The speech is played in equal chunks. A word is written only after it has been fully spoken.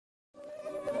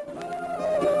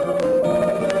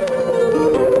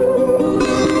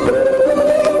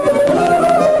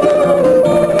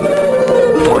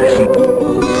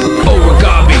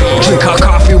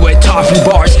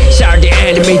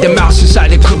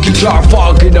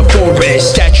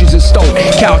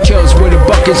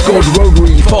against gold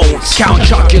rotary phones. Count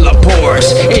Chocula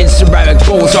pores in ceramic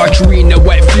bowls. Archery in a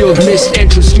wet field, mist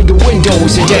entrance through the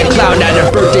windows. A dead clown at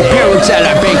a birthday, parents at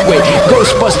a banquet.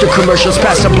 Ghostbuster commercials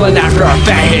pass a blunt after a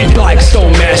fat hit.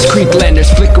 Blackstone mass, creek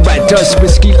landers flicker at dusk.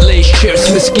 Mesquite lace chips,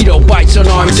 mosquito bites on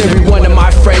arms. Every one of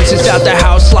my friends is out the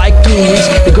house like goonies.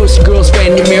 The ghosty girls,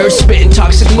 vanity mirrors, spitting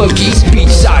toxic lookies.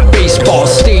 Beachside baseball,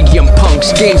 stadium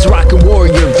punks, games, rockin'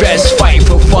 warrior vests, fight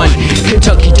for fun.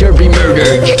 Kentucky Derby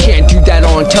murder, you can't do that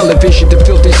on television. The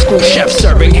filthy school chef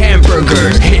serving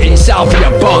hamburgers, hitting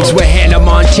salvia bunks with Hannah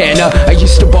Montana. I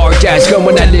used to bar gas gun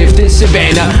when I lived in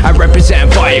Savannah. I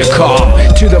represent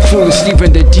Viacom to the foolish,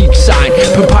 leaving the deep sign.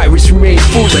 Papyrus remains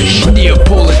foolish,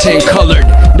 Neapolitan colored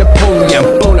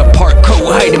Napoleon Bonaparte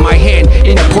coat, hiding my hand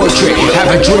in a portrait.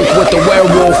 Have a drink with the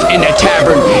werewolf in a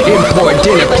tavern. Import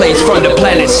dinner plates from the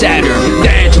planet Saturn. The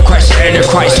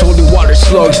Antichrist, holy water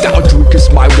slugs. Thou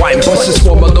drinkest my wine, busters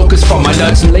for my locusts from my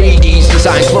nuts. Ladies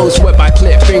design clothes with my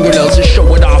clip fingernails and show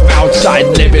it off outside,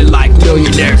 living like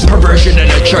millionaires. Perversion in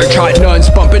the church, hot nuns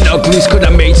bumping uglies. Could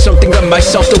I made something of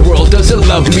myself? The world doesn't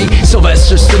love me.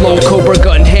 Sylvester Stallone, Cobra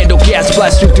gun handle, gas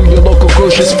blasting through your local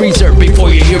grocer's freezer before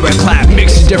you hear a clap.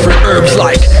 Mixing different herbs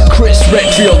like Chris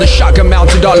Redfield. The shotgun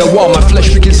mounted on the wall. My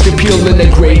flesh begins to peel in the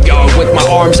graveyard with my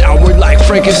arms outward like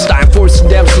Frankenstein, forcing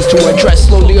damsels to undress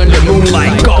slowly under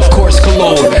moonlight. Golf course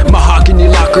cologne, mahogany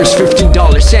lockers, $15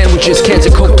 sandwiches, cans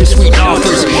of coke to sweet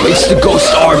offers. It's the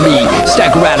ghost army,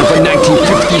 stagger out of a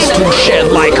 1950s tool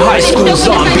shed like high school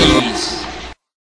zombies.